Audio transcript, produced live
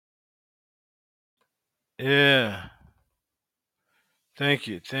Yeah. Thank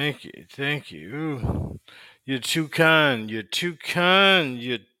you. Thank you. Thank you. Ooh. You're too kind. You're too kind.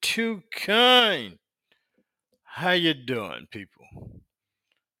 You're too kind. How you doing, people?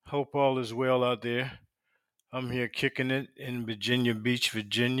 Hope all is well out there. I'm here kicking it in Virginia Beach,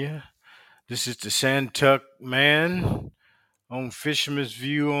 Virginia. This is the Santuck Man on Fisherman's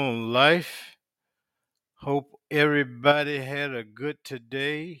View on Life. Hope everybody had a good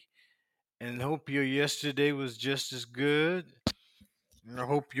today and hope your yesterday was just as good. And I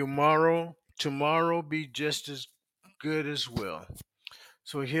hope tomorrow be just as good as well.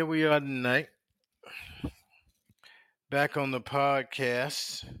 So here we are tonight, back on the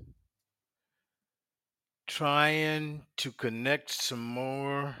podcast, trying to connect some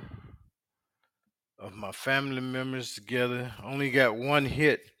more of my family members together. Only got one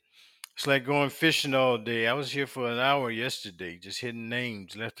hit. It's like going fishing all day. I was here for an hour yesterday, just hitting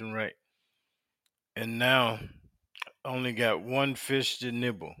names left and right. And now only got one fish to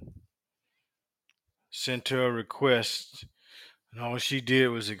nibble. Sent her a request, and all she did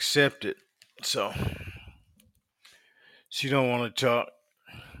was accept it. So she don't want to talk.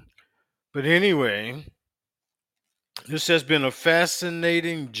 But anyway, this has been a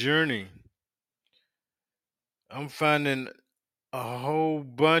fascinating journey. I'm finding a whole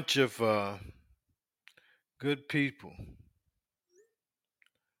bunch of good people.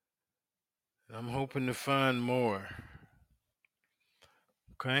 I'm hoping to find more.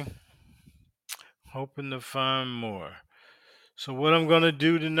 Okay? Hoping to find more. So what I'm gonna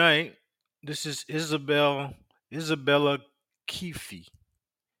do tonight, this is Isabella Keefe.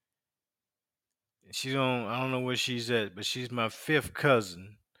 I don't know where she's at, but she's my fifth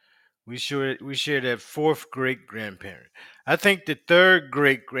cousin. We share that fourth great grandparent. I think the third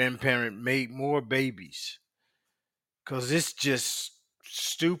great grandparent made more babies. Cause it's just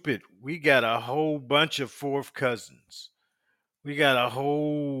stupid. We got a whole bunch of fourth cousins. We got a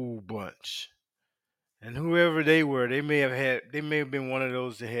whole bunch. And whoever they may have been one of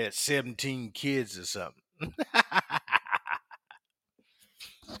those that had 17 kids or something.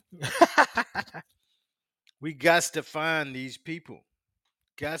 We got to find these people.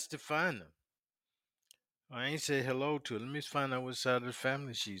 Got to find them. I ain't said hello to her. Let me find out what side of the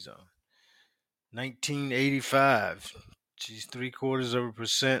family she's on. 1985. She's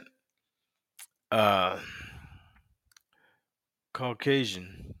 3/4% uh,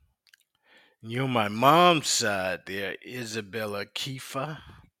 Caucasian. You know, my mom's side there, Isabella Keefe,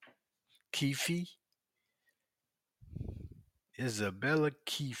 Isabella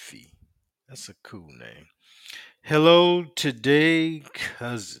Keefe. That's a cool name. Hello today,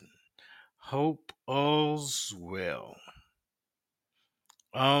 cousin. Hope all's well.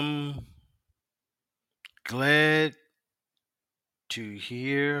 I'm glad to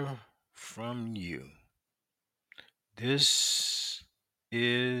hear from you. This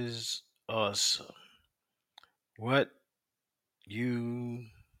is awesome. What you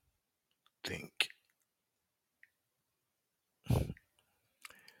think?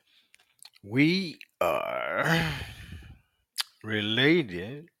 We are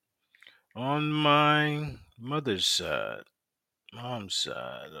related on my mother's side, mom's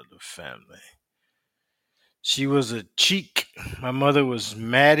side of the family. She was a cheek. My mother was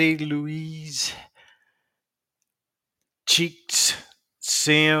Maddie Louise Cheeks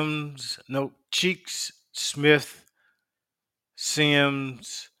Smith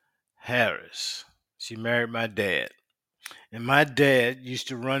Sims Harris. She married my dad. And my dad used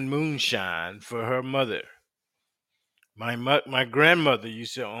to run moonshine for her mother. My grandmother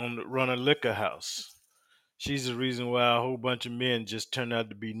used to run a liquor house. She's the reason why a whole bunch of men just turned out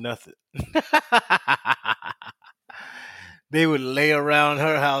to be nothing. They would lay around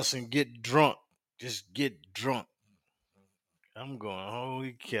her house and get drunk. Just get drunk. I'm going,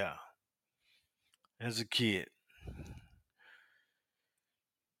 holy cow. As a kid.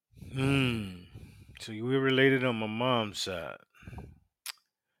 Hmm. So we're related on my mom's side.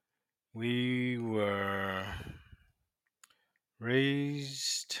 We were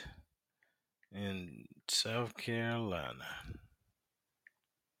raised in South Carolina.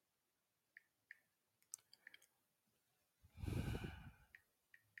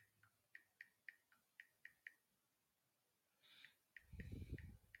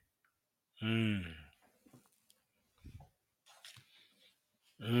 Hmm.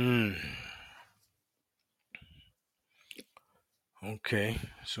 Hmm. Okay.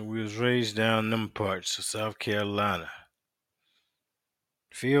 So we was raised down them parts of South Carolina.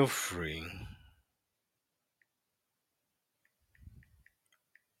 Feel free.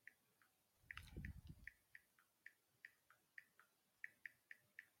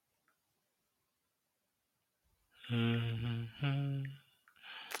 Mhm. Mhm.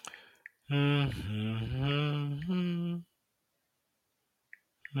 Mhm.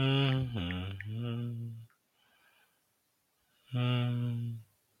 Mhm. Mhm. Mhm.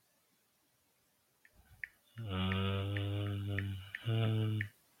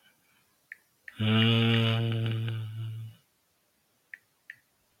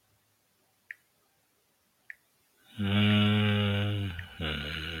 Mhm.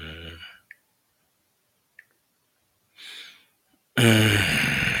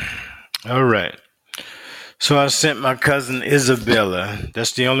 All right. So I sent my cousin Isabella.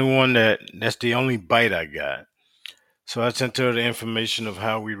 That's the only bite I got. So I sent her the information of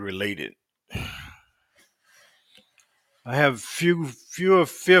how we related. I have fewer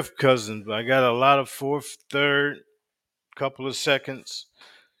fifth cousins, but I got a lot of fourth, third, couple of seconds.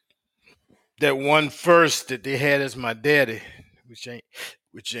 That one first that they had as my daddy, which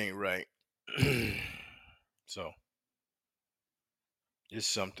ain't right. So it's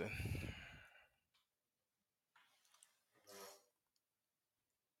something.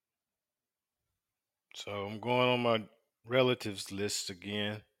 So I'm going on my relatives list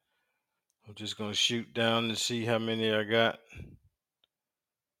again. I'm just gonna shoot down and see how many I got.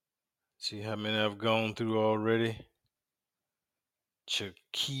 See how many I've gone through already.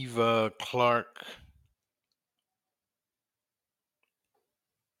 Chakiva Clark.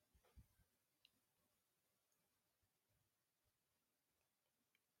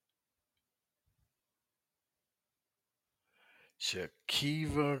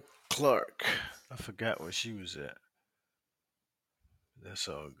 Chakiva Clark. I forgot where she was at. That's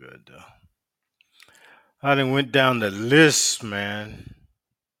all good though. I done went down the list, man.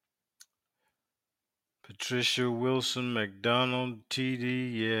 Patricia Wilson, McDonald,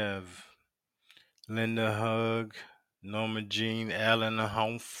 TD, yeah. Linda Hug, Norma Jean, Allen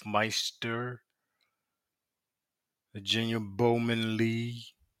Hofmeister, Virginia Bowman Lee,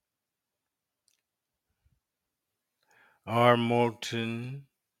 R. Morton,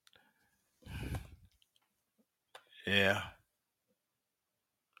 yeah.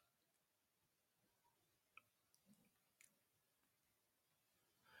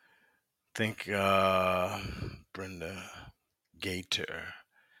 Think Brenda Gator.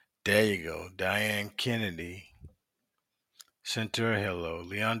 There you go. Diane Kennedy. Sent her a hello.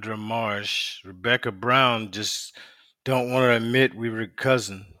 Leandra Marsh. Rebecca Brown just don't want to admit we were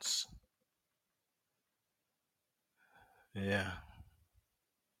cousins. Yeah.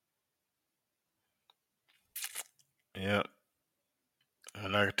 Yeah.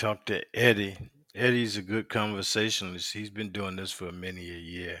 And I talked to Eddie. Eddie's a good conversationalist. He's been doing this for many a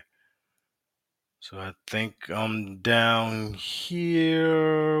year. So I think I'm down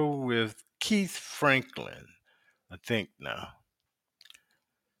here with Keith Franklin. I think now.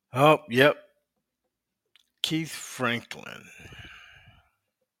 Oh, yep. Keith Franklin.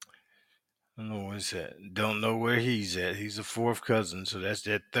 I don't know where's that. Don't know where he's at. He's a fourth cousin, so that's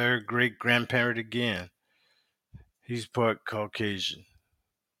that third great grandparent again. He's part Caucasian,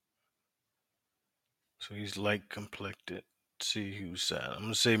 so he's light complected. See whose side. I'm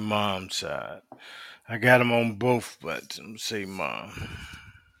gonna say mom's side. I got him on both, but I'm gonna say mom.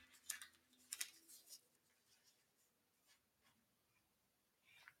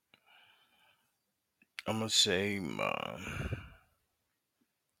 I'm gonna say mom.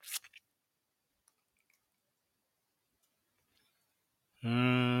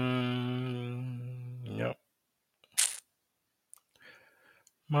 Yep.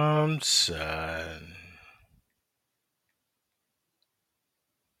 Mom's side.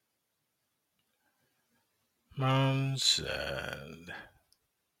 Mom's side.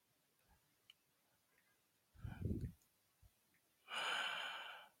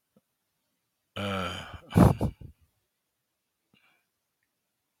 Uh,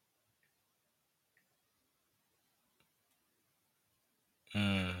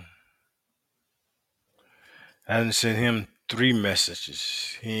 mm. I done sent him 3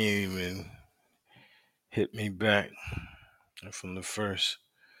 messages. He ain't even hit me back from the first.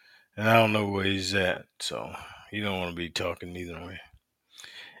 And I don't know where he's at, so he don't want to be talking either way.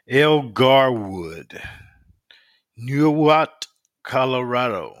 L. Garwood, Newark,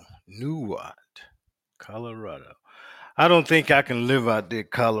 Colorado. Newark, Colorado. I don't think I can live out there,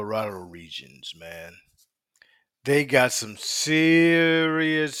 Colorado regions, man. They got some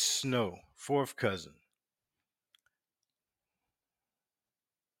serious snow. Fourth cousin.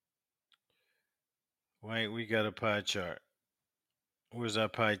 Why ain't we got a pie chart? Where's our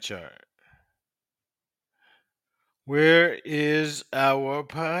pie chart? Where is our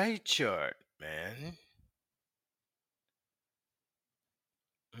pie chart, man?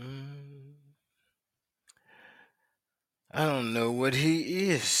 Mm. I don't know what he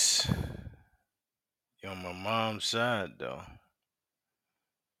is. He on my mom's side though.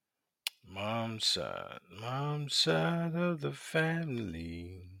 Mom's side of the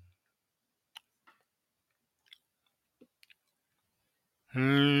family.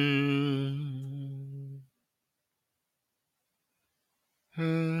 Hmm.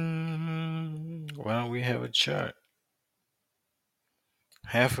 Why don't we have a chart?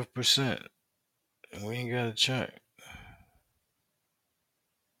 0.5%. And we ain't got a chart.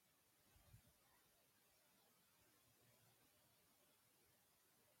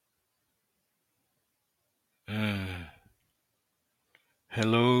 Mm.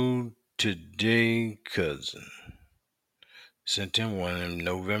 Hello today, cousin. Sent him one in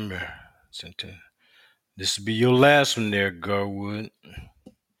November. Sent him. This will be your last one there, Garwood.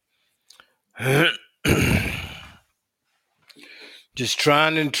 Just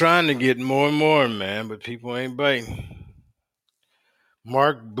trying to get more and more, man, but people ain't biting.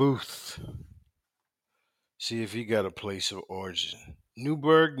 Mark Booth. See if he got a place of origin.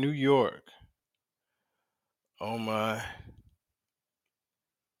 Newburgh, New York. Oh my.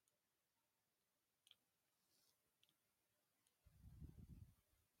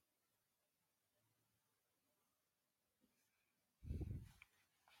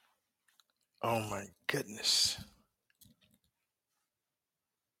 Oh my goodness.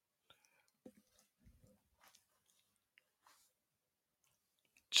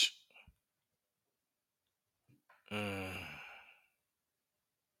 Mm.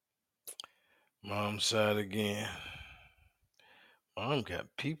 Mom's side again. Mom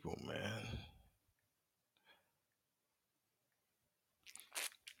got people, man.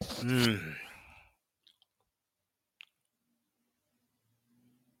 Mm.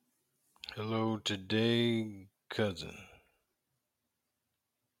 Hello today, cousin.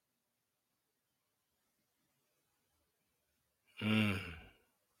 Mm.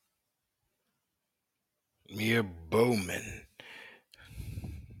 Mia Bowman.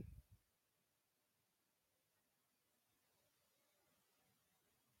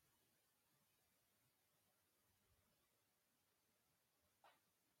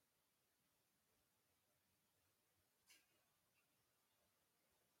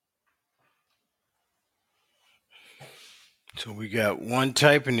 So we got one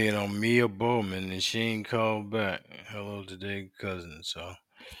typing it on Mia Bowman and she ain't called back. Hello today, cousin. So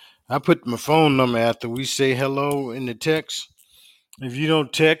I put my phone number after we say hello in the text. If you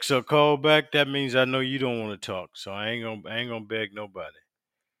don't text or call back, that means I know you don't want to talk. So I ain't gonna beg nobody.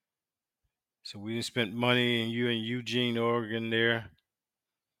 So we just spent money and you in Eugene, Oregon there.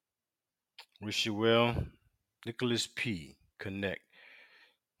 Wish you well. Nicholas P. Connect.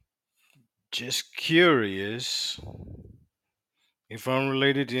 Just curious if I'm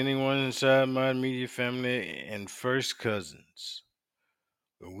related to anyone inside my immediate family and first cousins.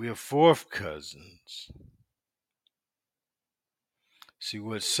 But we're fourth cousins. See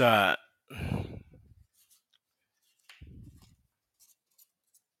what side.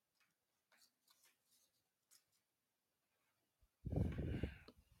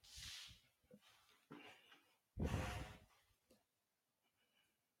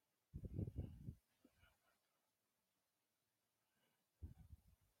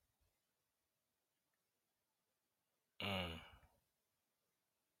 Mm.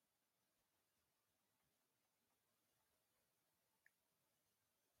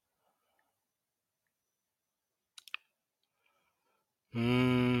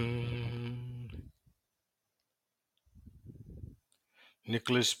 Mm.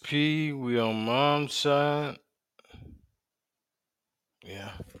 Nicholas P. We on mom's side.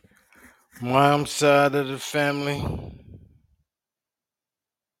 Yeah. Mom's side of the family.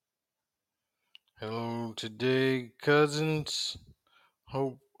 Hello today, cousins.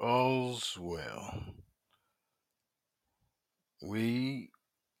 Hope all's well. We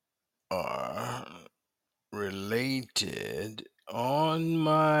are related on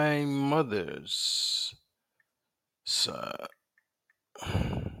my mother's side.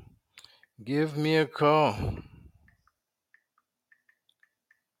 Give me a call.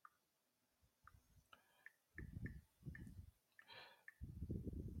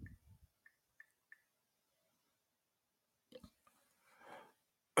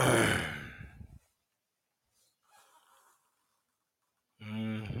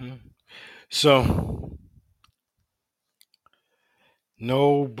 hmm So,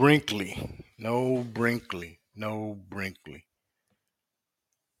 no Brinkley. No Brinkley. No Brinkley.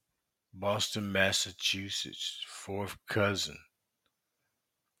 Boston, Massachusetts. Fourth cousin.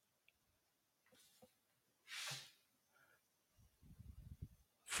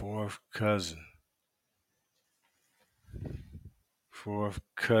 Fourth cousin. Fourth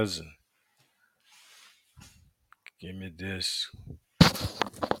cousin. Give me this.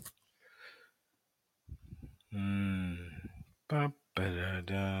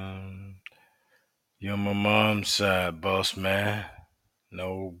 Ba-ba-da-dum. You're my mom's side, boss man.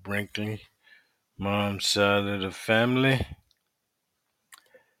 No Brinkley. Mom's side of the family.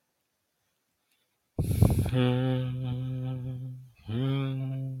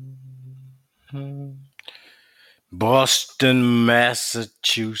 Boston,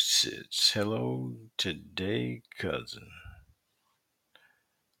 Massachusetts. Hello today, cousin.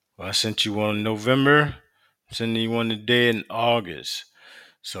 Well, I sent you one in November. I'm sending you one today in August.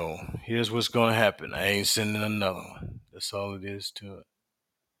 So here's what's gonna happen. I ain't sending another one. That's all it is to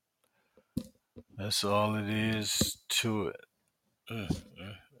it. That's all it is to it. Mm,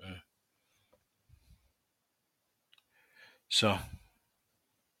 mm, mm. So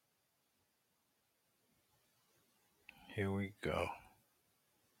here we go.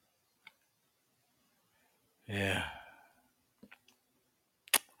 Yeah.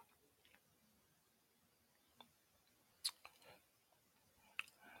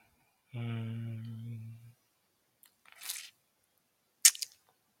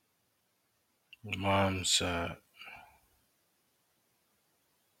 Mom's side.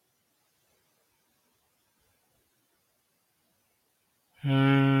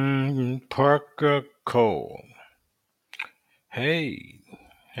 Parker Cole. Hey,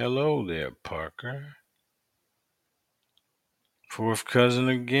 hello there, Parker. Fourth cousin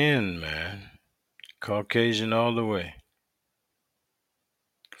again, man. Caucasian all the way.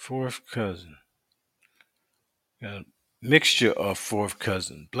 Fourth cousin. Got a mixture of fourth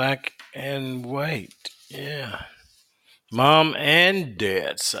cousin, black and white. Yeah. Mom and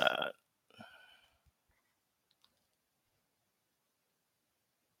dad side.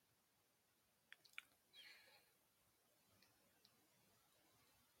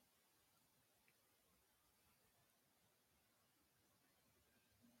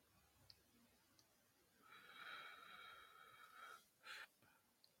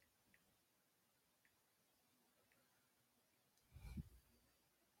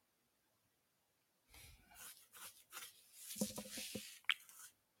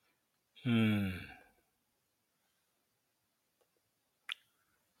 Hmm.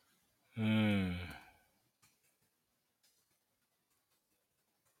 Hmm.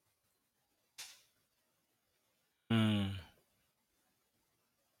 Hmm.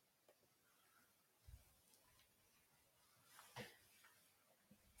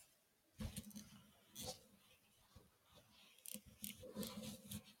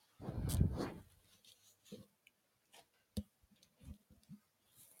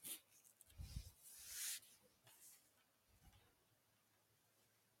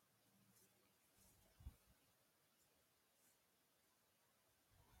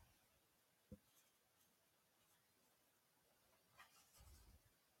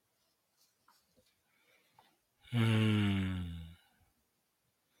 Hmm.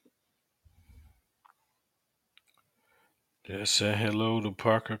 Did I say hello to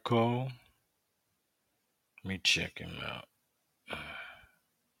Parker Cole? Let me check him out.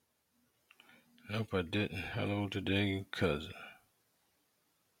 Nope, I didn't. Hello today, cousin.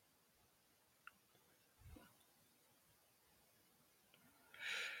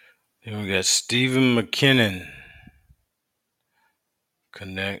 Then we got Stephen McKinnon.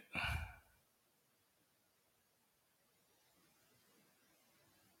 Connect.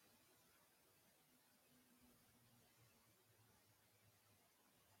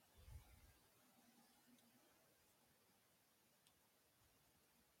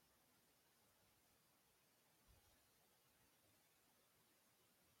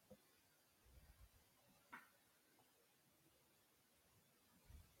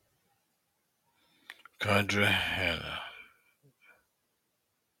 Cadre Hannah.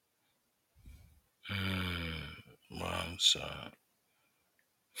 Mom's side.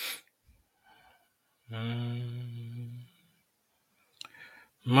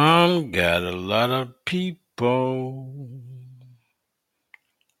 Mom got a lot of people.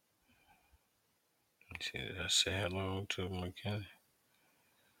 See, did I say hello to McKinney?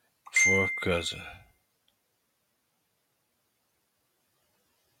 Fourth cousin.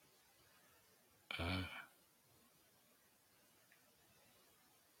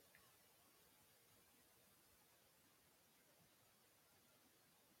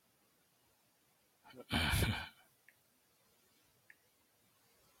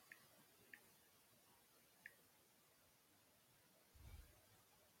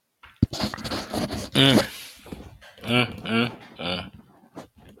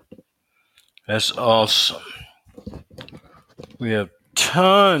 That's awesome. We have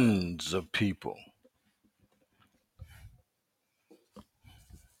tons of people.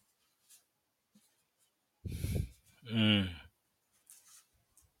 Mm,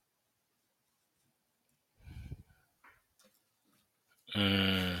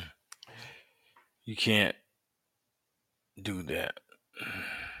 mm, you can't do that.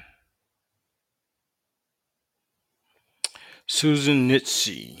 Susan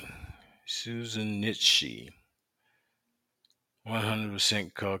Nitze. Susan Nitze.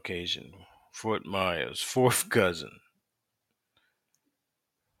 100% Caucasian. Fort Myers. Fourth cousin.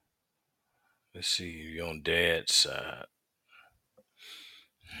 Let's see. You're on dad's side.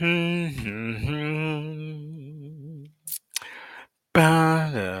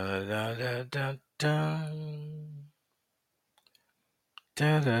 Ba da da da da da.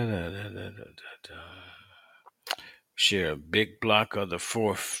 Da da da da da da da. Share a big block of the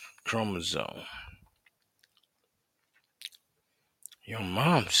fourth chromosome. Your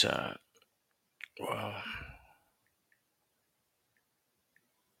mom's side. Wow.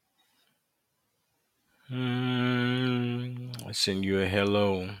 I send you a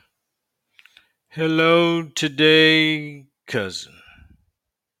hello. Hello today, cousin.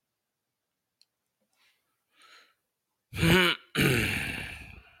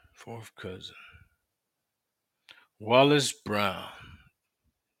 Fourth cousin. Wallace Brown.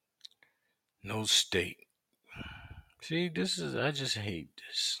 No state. See, I just hate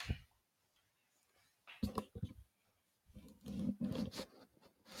this.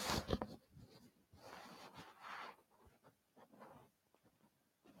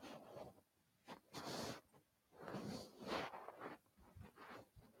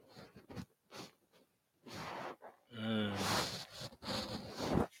 Mm.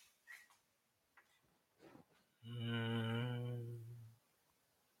 Mm.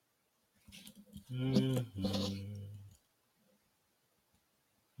 Mhm.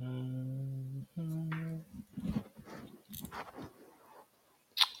 Mhm.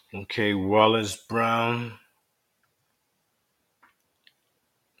 Okay, Wallace Brown.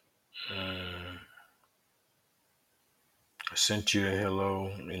 Uh, I sent you a hello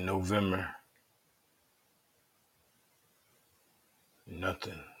in November.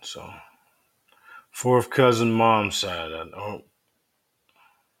 Nothing. So, fourth cousin, mom's side. I don't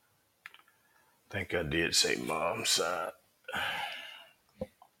think I did say mom's side.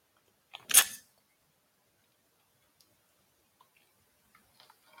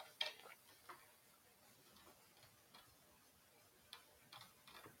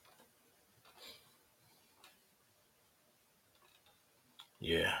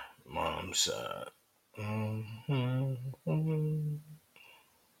 Yeah, mom's side. Mhm.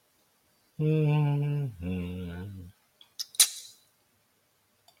 Mhm.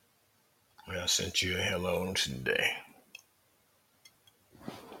 Well, I sent you a hello today.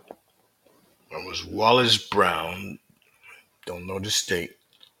 I was Wallace Brown. Don't know the state.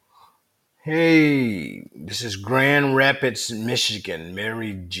 Hey, this is Grand Rapids, Michigan,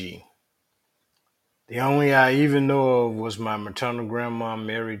 Mary G. The only I even know of was my maternal grandma,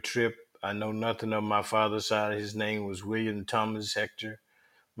 Mary Tripp. I know nothing of my father's side. His name was William Thomas Hector.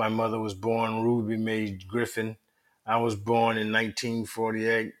 My mother was born Ruby Mae Griffin. I was born in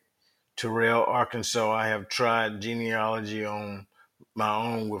 1948, Terrell, Arkansas. I have tried genealogy on my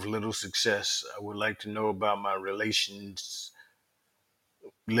own with little success. I would like to know about my relations,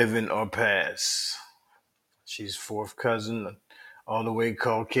 living or past. She's fourth cousin, all the way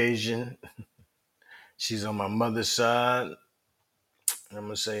Caucasian. She's on my mother's side. I'm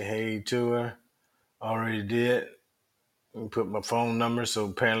gonna say hey to her. Already did. Put my phone number, so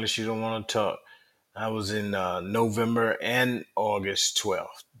apparently she don't want to talk. I was in November and August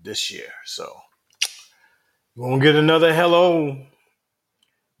 12th this year. So you won't get another hello.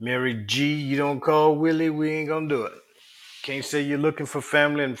 Mary G, you don't call Willie, we ain't gonna do it. Can't say you're looking for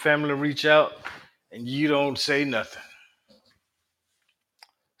family and family reach out and you don't say nothing.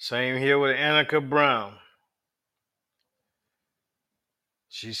 Same here with Annika Brown.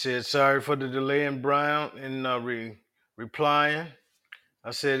 She said sorry for the delay in Brown in replying.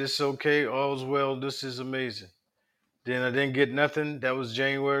 I said it's okay, all's well, this is amazing. Then I didn't get nothing. That was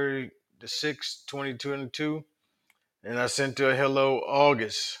January the 6th, 2022. And I sent her a hello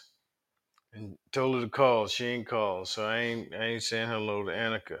August and told her to call. She ain't called. So I ain't saying hello to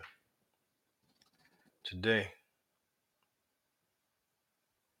Annika today.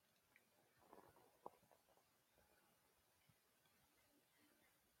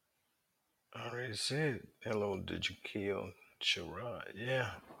 I already said hello, did you kill Sherrod?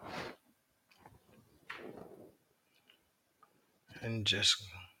 Yeah. And Jessica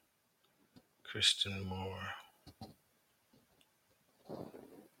Kristen Moore.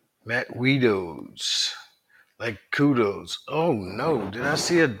 Matt Weedos. Like kudos. Oh no, did I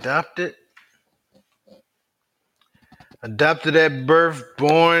see adopted? Adopted at birth,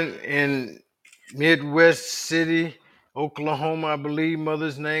 born in Midwest City, Oklahoma, I believe.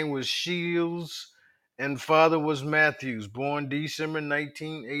 Mother's name was Shields and father was Matthews, born December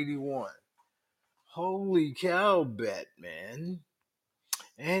 1981. Holy cow, Batman.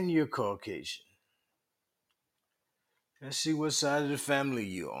 And you're Caucasian. Let's see what side of the family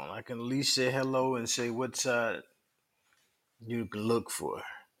you on. I can at least say hello and say what side you can look for.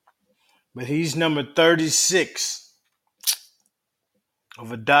 But he's number 36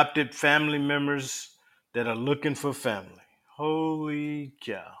 of adopted family members that are looking for family. Holy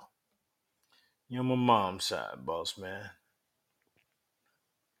cow. You're my mom's side, boss man.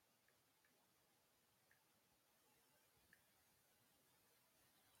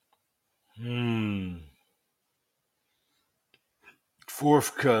 Hmm.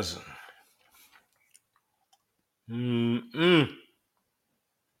 Fourth cousin. Mm-mm.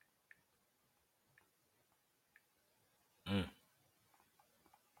 Mm.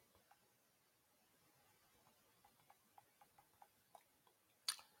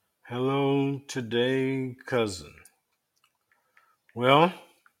 Hello today, cousin. Well,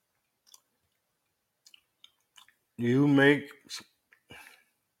 you make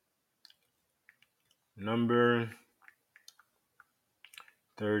number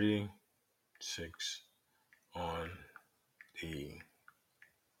 36 on the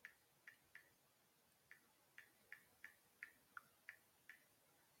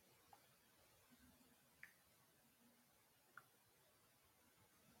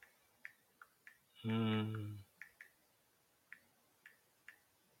hmm.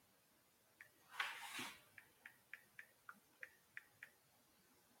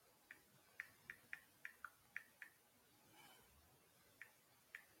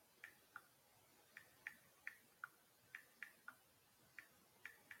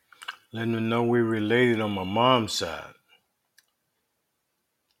 Letting them know we related on my mom's side.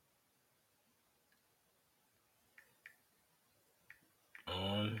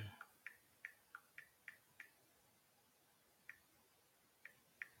 On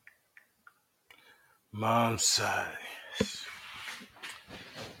mom's side.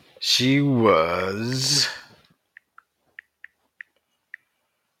 She was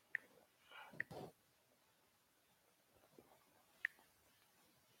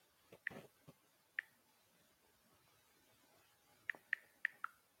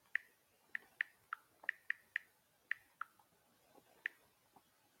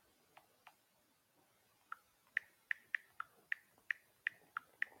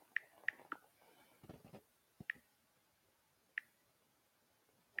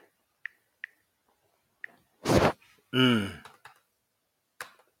mm.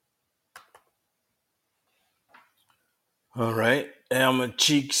 All right. Alma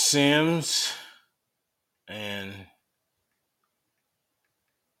Cheek Sims and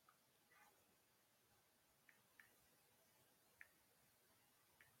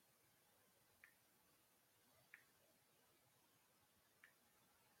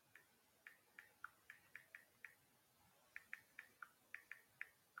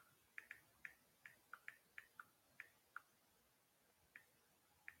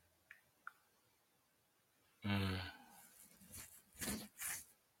mm,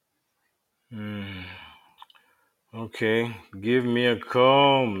 mm. Okay. Give me a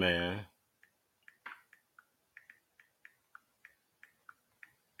call, man.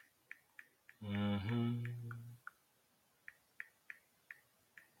 Hmm.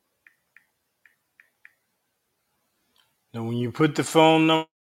 Now, when you put the phone number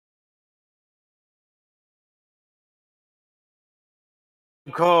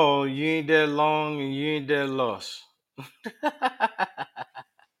call, you ain't that long and you ain't that lost.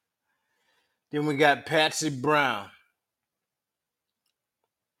 Then we got Patsy Brown,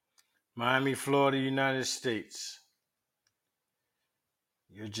 Miami, Florida, United States.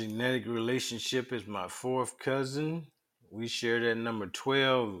 Your genetic relationship is my fourth cousin. We share that number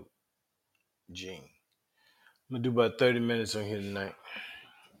 12 gene. I'm gonna do about 30 minutes on here tonight.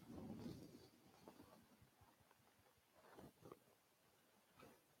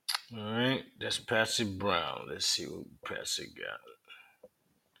 All right, that's Patsy Brown. Let's see what Patsy got.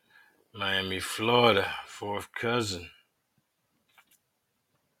 Miami, Florida, fourth cousin.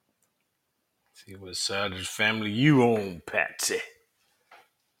 See what side of the family you on, Patsy.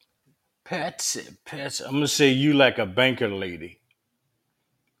 Patsy. I'm gonna say you like a banker lady.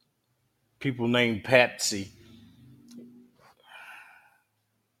 People named Patsy.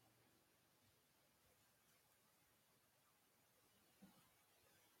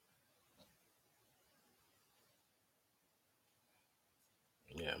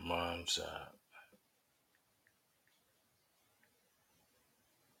 mom's side.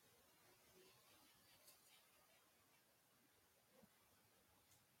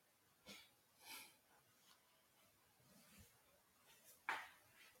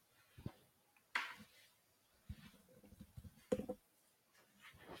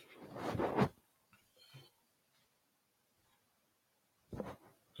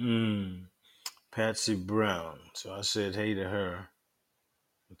 Patsy Brown. So I said hey to her.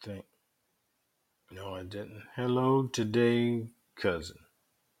 I think. No, I didn't. Hello today, cousin.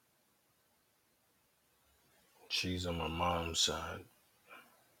 She's on my mom's side.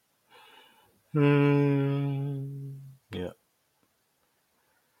 Yeah.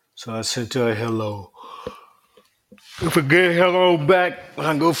 So I said to her hello. If I get hello back when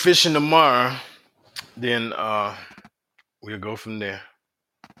I go fishing tomorrow, then we'll go from there.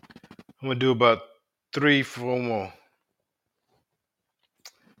 I'm gonna do about 3, 4 more.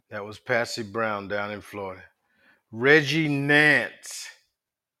 That was Patsy Brown down in Florida. Reggie Nance.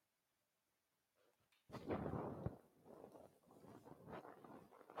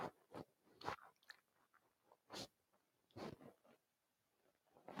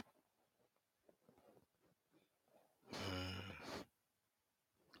 Mm,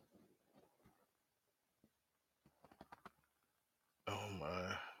 oh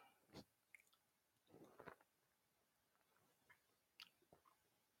my.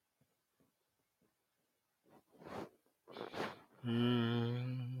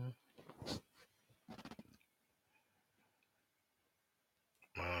 Mm,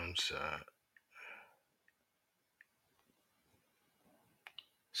 mom's side.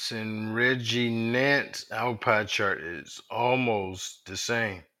 Since Reggie Nance, our pie chart is almost the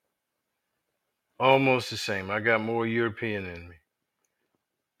same. Almost the same. I got more European in me,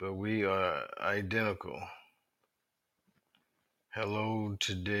 but we are identical. Hello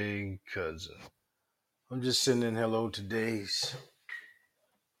today, cousin. I'm just sending hello todays.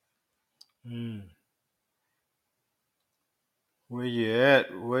 Mm. Where you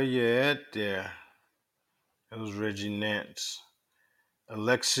at? Where you at there? That was Reggie Nance.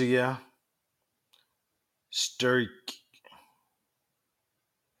 Alexia Sturk.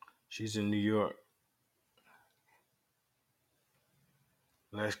 She's in New York.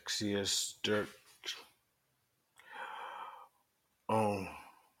 Alexia Sturk. Oh.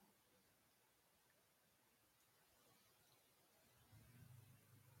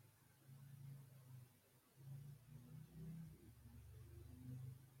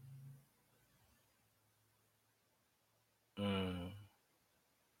 Mm.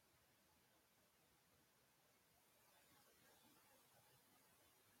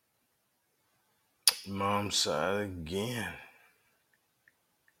 Mom's side again.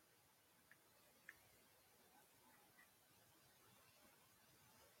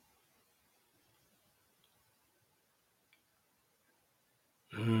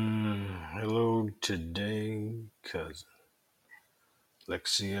 Hello today, cousin.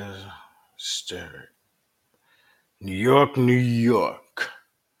 Alexia Sturk. New York, New York.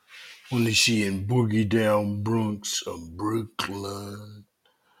 Only she in Boogie Down Bronx or Brooklyn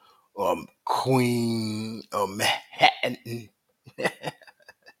or Queen or Manhattan.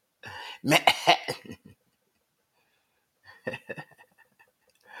 Manhattan.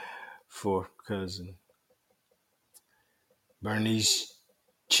 Fourth cousin. Bernice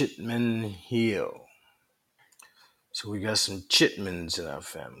Chitman Hill. So we got some Chitmans in our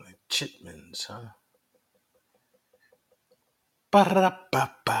family. Chitmans, huh?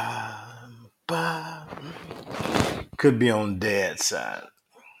 Ba-da-ba-ba. Could be on dad's side.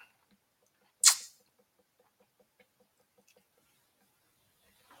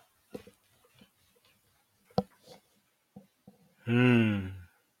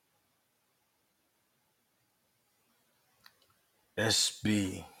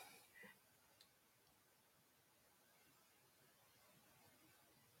 SB.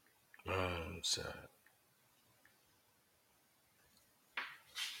 Side.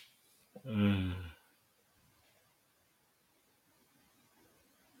 Mm.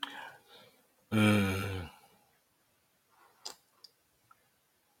 Mm.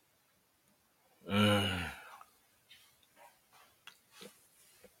 Mm.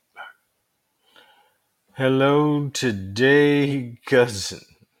 Hello today, cousin.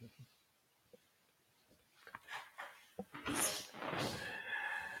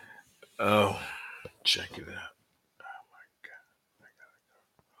 Oh, check it out.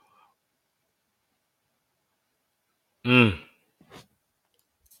 Mm.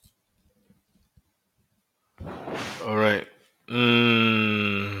 All right.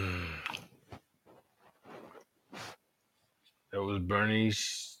 That was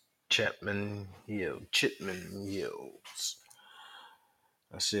Bernice Chitman Hills.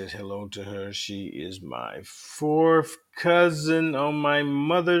 I said hello to her. She is my fourth cousin on my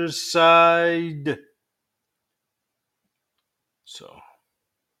mother's side. So,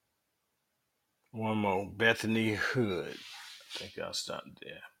 one more. Bethany Hood. I think I'll stop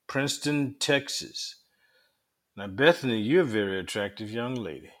there. Princeton, Texas. Now, Bethany, you're a very attractive young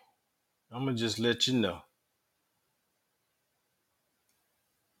lady. I'm going to just let you know.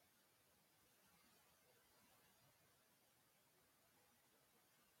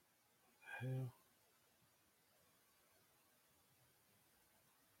 Hell.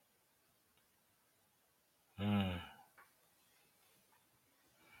 Mm,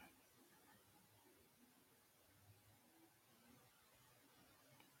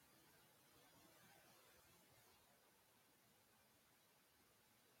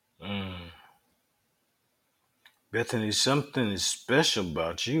 mm. Bethany, something is special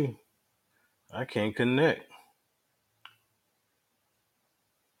about you. I can't connect.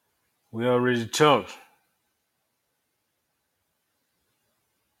 We already talked.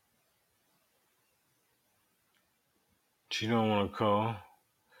 She don't want to call.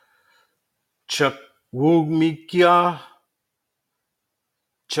 Chuck Wumika.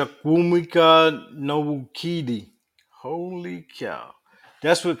 Chukwumika Nobukidi. Holy cow.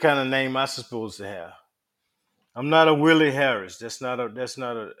 That's what kind of name I'm supposed to have. I'm not a Willie Harris. That's not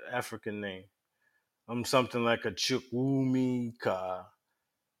a African name. I'm something like a Chukwumika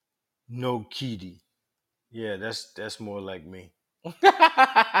no Kidi. Yeah, that's more like me.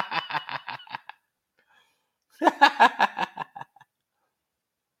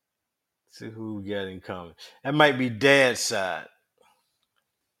 See who we got in common. That might be dad's side.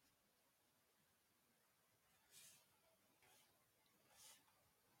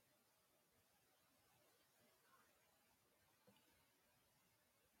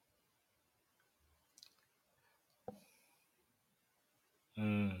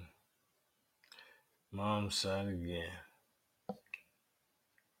 Mm, mom's side again.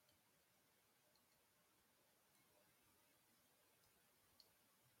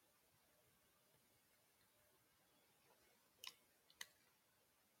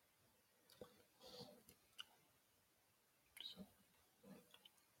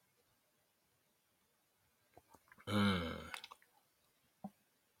 Mm.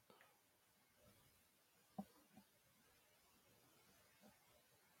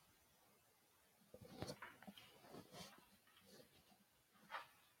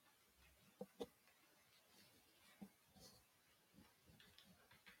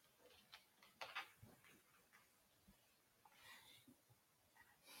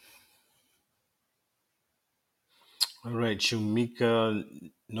 All right, Shumika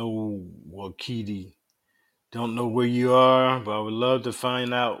no Wakiti. Don't know where you are, but I would love to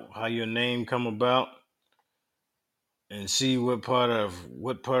find out how your name come about and see what part of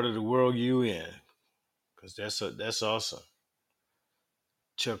the world you in, because that's awesome.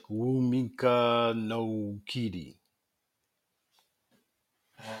 Chukwumika no Kidi.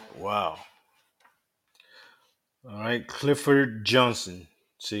 Wow. All right, Clifford Johnson.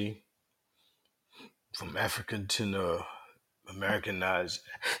 See, from African to the Americanized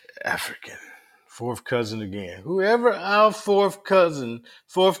African. Fourth cousin again. Whoever our fourth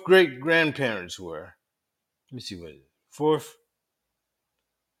great grandparents were. Let me see what it is.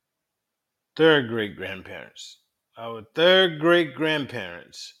 Third great grandparents. Our third great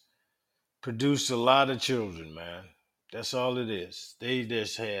grandparents produced a lot of children, man. That's all it is. They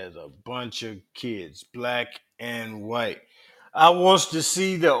just had a bunch of kids, black and white. I wants to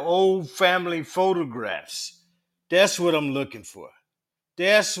see the old family photographs. That's what I'm looking for.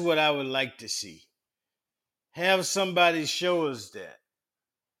 That's what I would like to see. Have somebody show us that.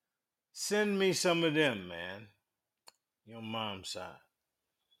 Send me some of them, man. Your mom's side.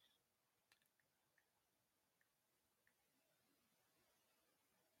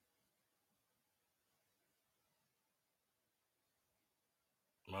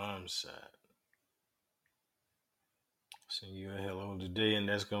 Mom's side. Send you a hello today, and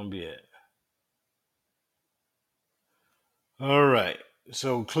that's gonna be it. All right.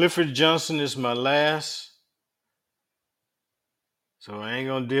 So Clifford Johnson is my last. So I ain't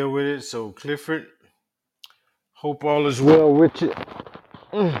gonna deal with it. So Clifford, hope all is well with you.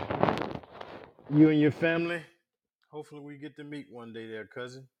 Mm. You and your family. Hopefully we get to meet one day there,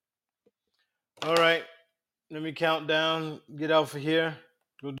 cousin. All right. Let me count down. Get off of here.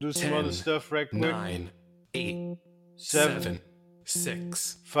 Go do some other 10, stuff right quick. 9, 8, 7, 7,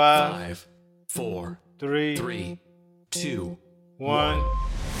 6, 5, 5, 4, 3, 3, 2, 1. 1.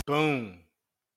 Boom.